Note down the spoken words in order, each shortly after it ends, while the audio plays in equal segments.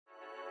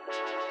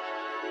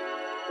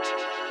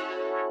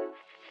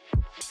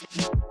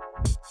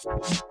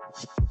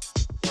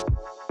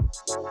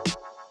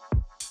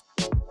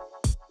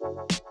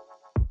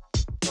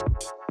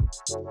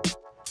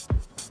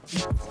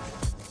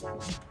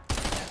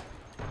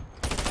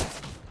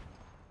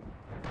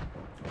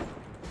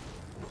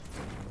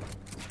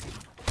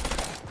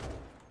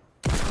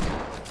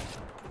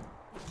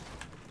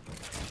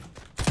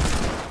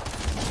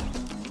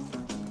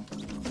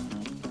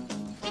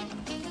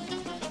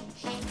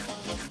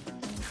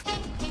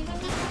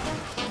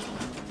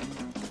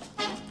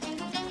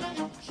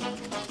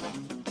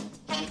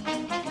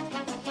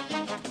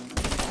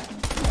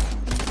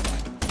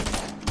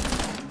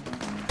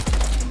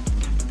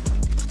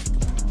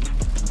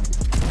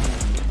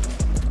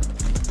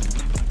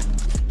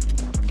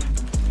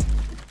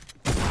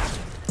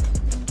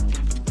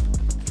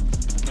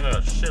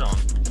Shit on.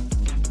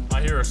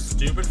 I hear a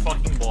stupid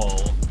fucking ball.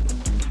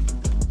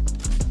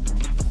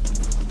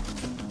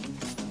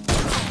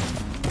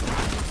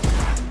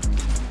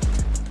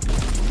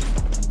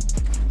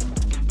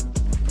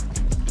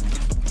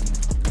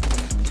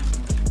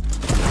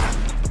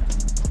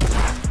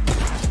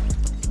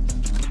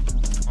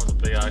 That was a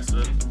big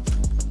accident.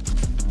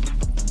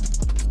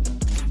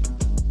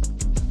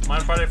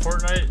 Mind Friday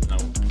Fortnite? No.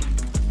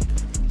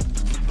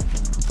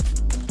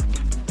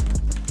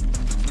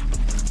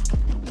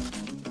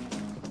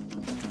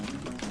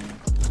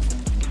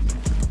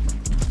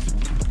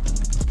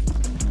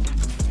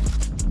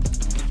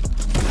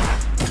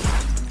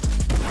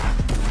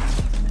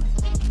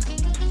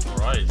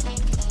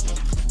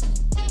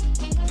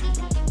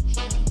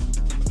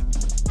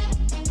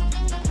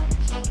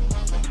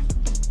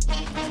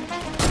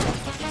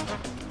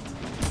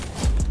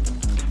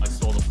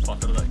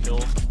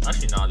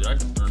 Actually, nah, dude. I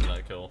earned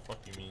that kill. Fuck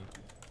you mean.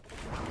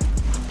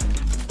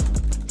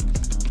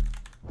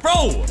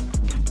 Bro!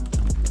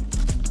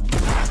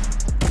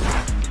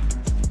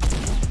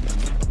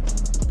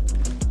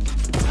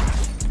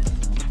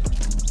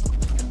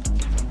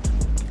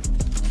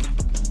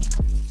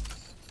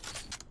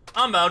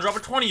 I'm about to drop a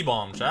 20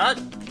 bomb, chat.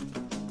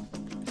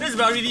 This is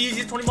about to be the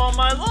easiest 20 bomb of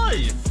my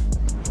life.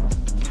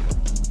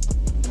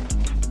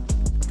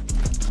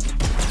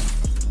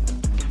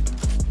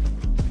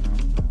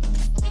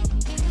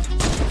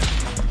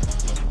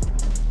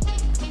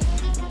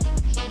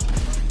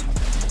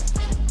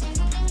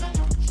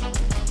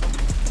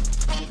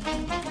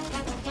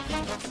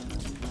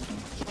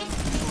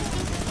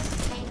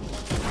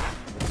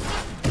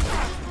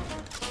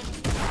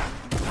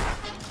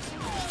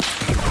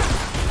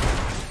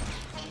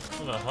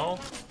 What the hell?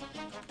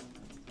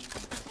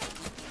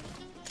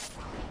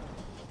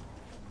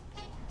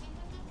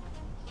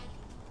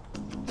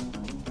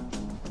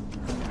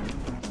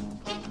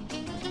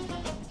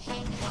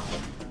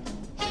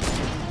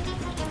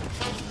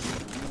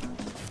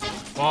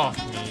 Fuck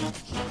me.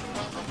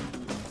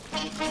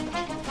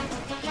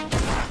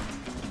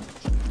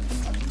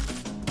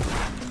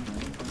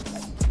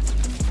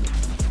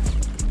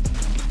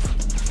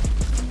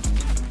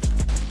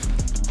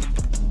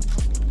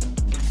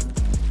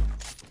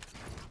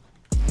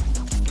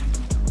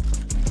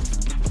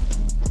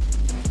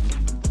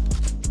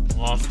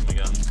 Lost him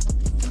again.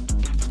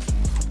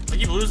 I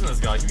keep losing this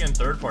guy. I keep getting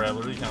third party. I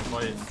literally can't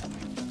fight.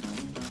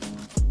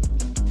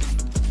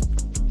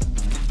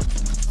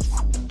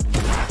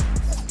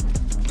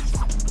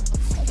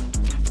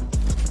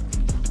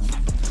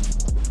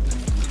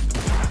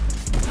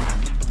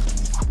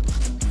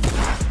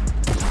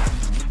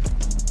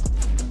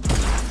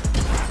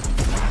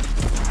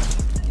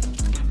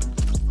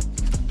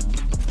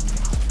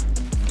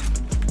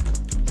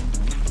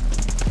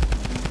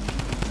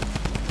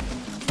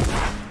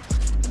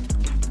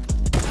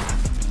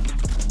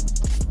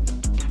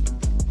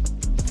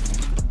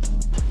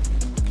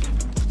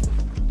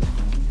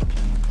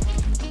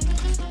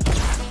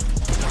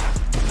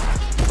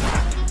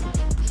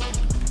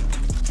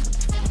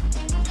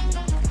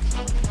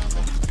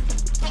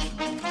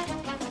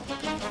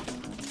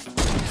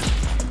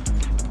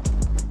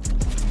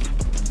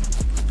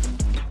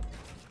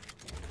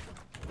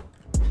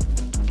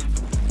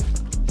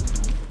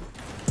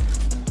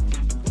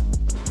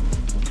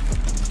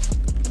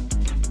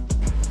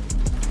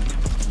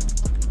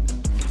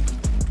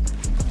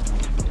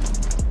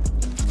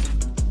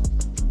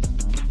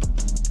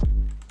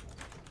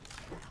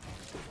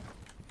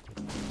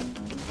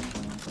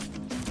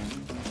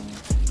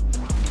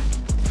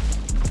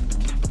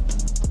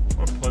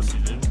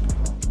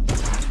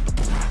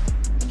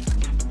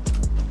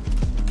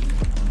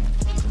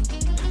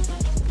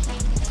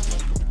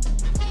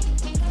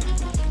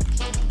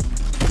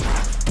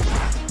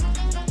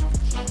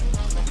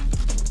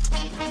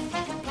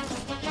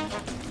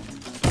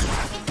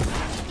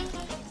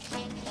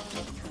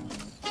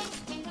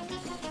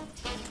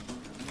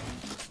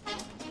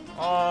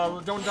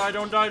 Don't die,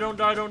 don't die, don't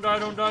die, don't die,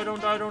 don't die,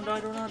 don't die, don't die,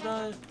 don't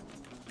die.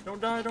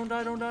 Don't die, don't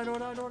die, don't die, don't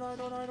die, don't die,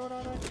 don't die, don't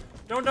die,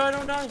 don't die,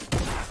 don't die.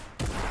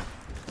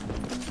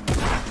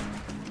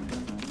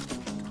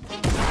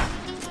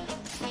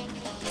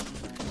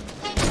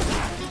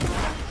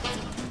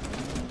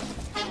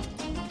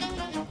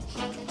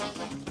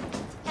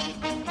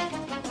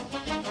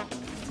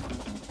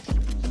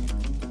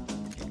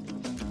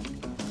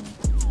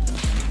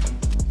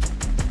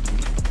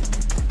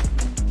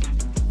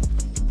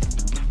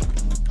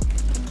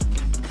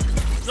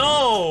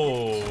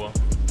 No!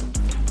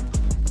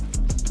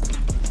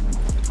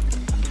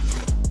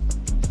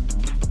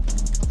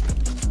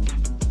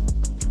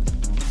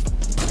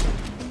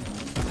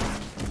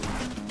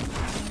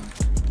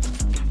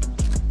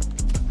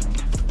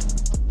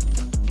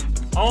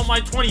 I want my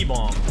 20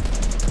 bomb.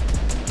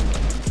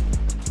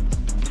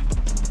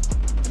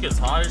 This gets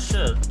high as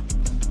shit.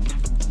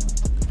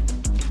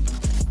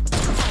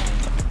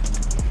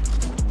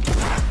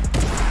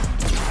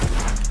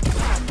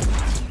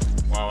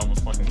 Wow, I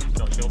almost fucking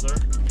got killed there.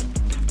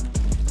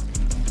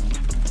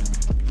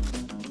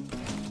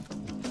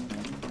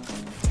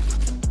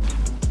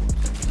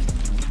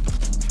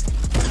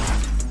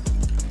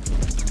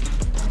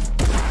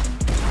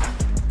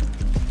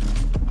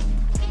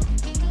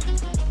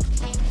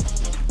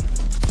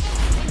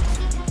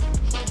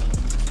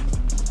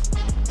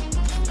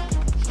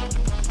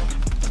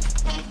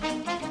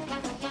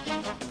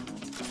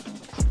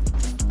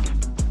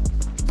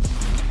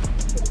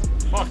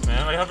 Fuck,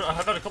 man, I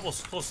have had a couple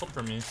of close slip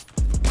from me.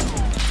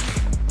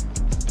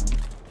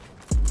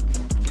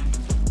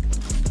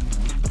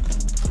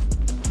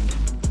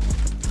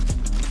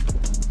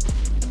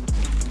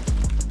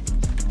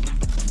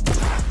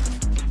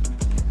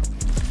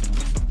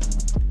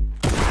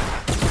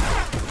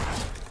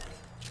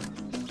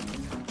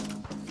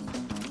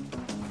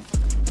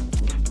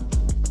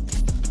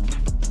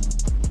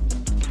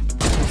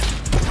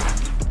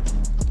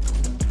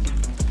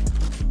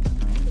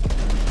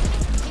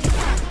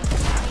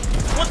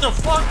 What the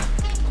fuck?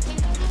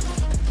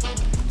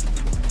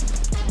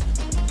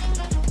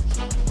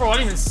 Bro, I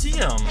didn't even see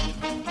him.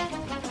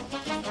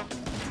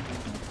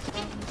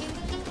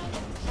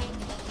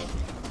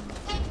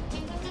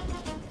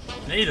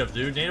 Native,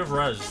 dude. Native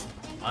res.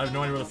 I have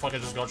no idea where the fuck I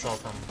just got shot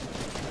from.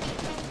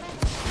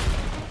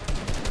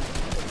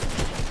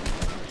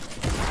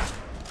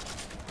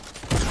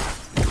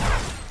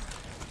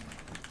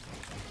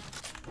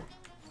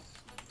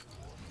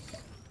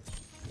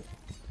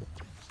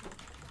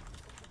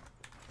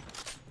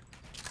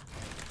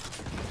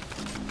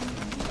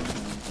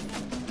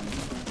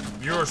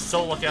 You're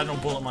so lucky I had no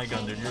bullet in my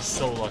gun, dude. You're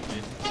so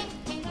lucky.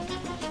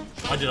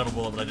 I did have a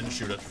bullet, but I didn't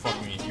shoot it. Fuck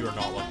me. You are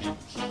not lucky.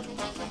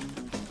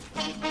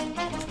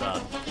 It's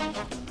bad.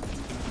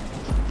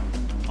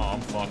 Oh,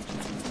 I'm fucked.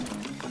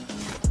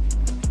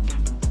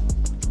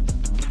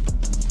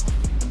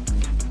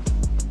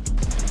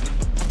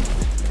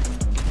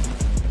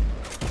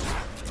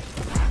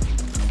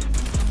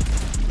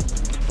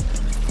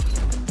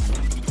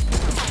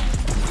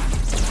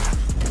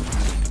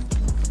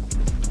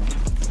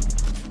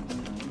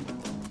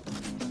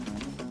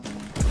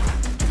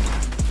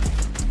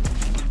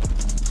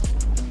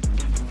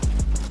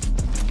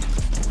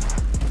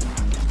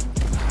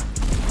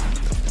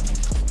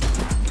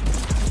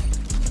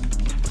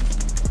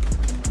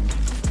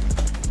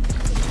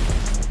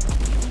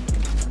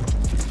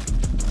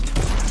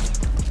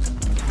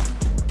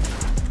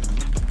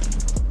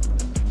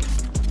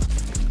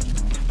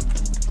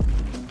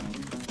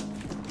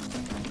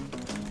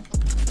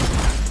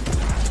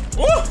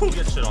 Woo!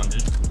 Get shit on,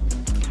 dude.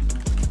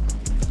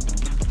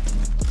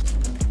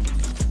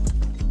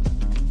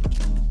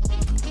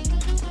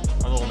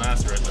 A little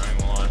nasty right there, I ain't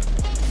gonna lie.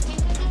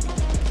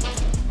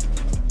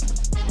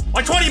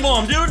 My 20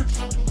 bomb, dude!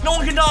 No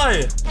one can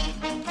die!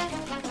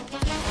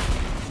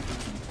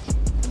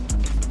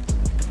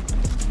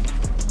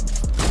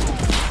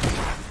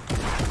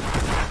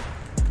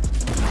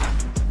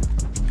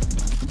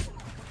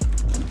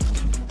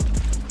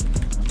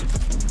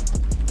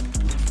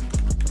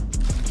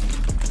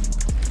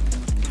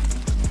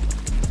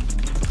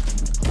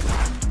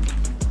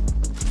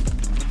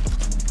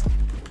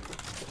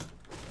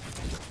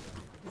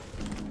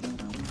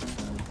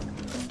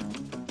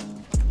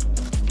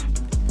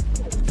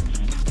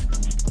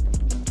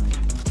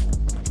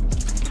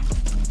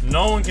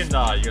 No one can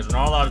die. You guys are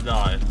not allowed to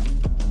die.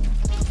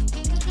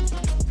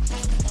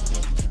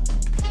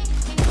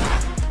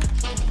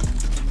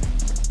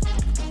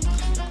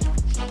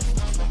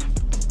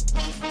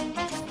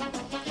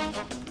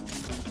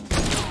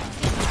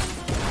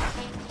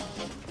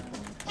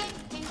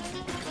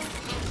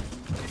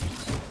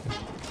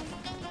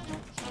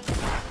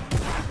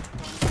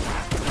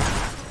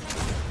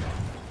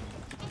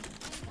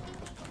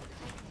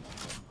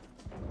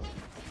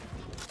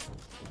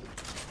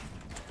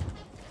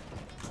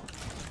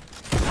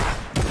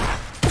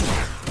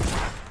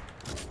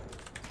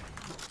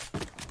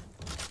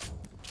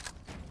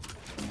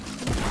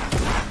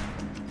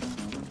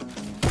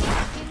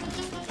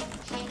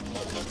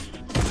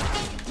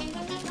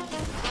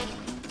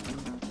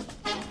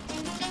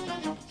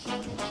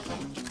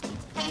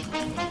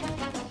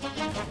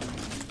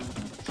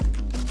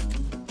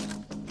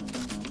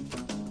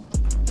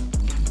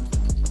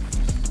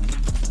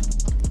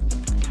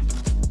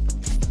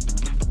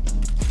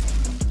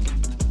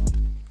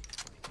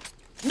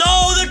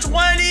 No, the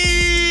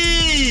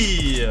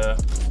 20!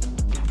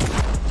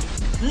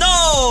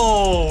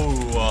 No!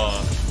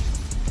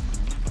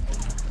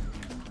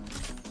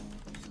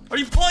 Are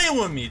you playing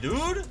with me,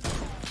 dude?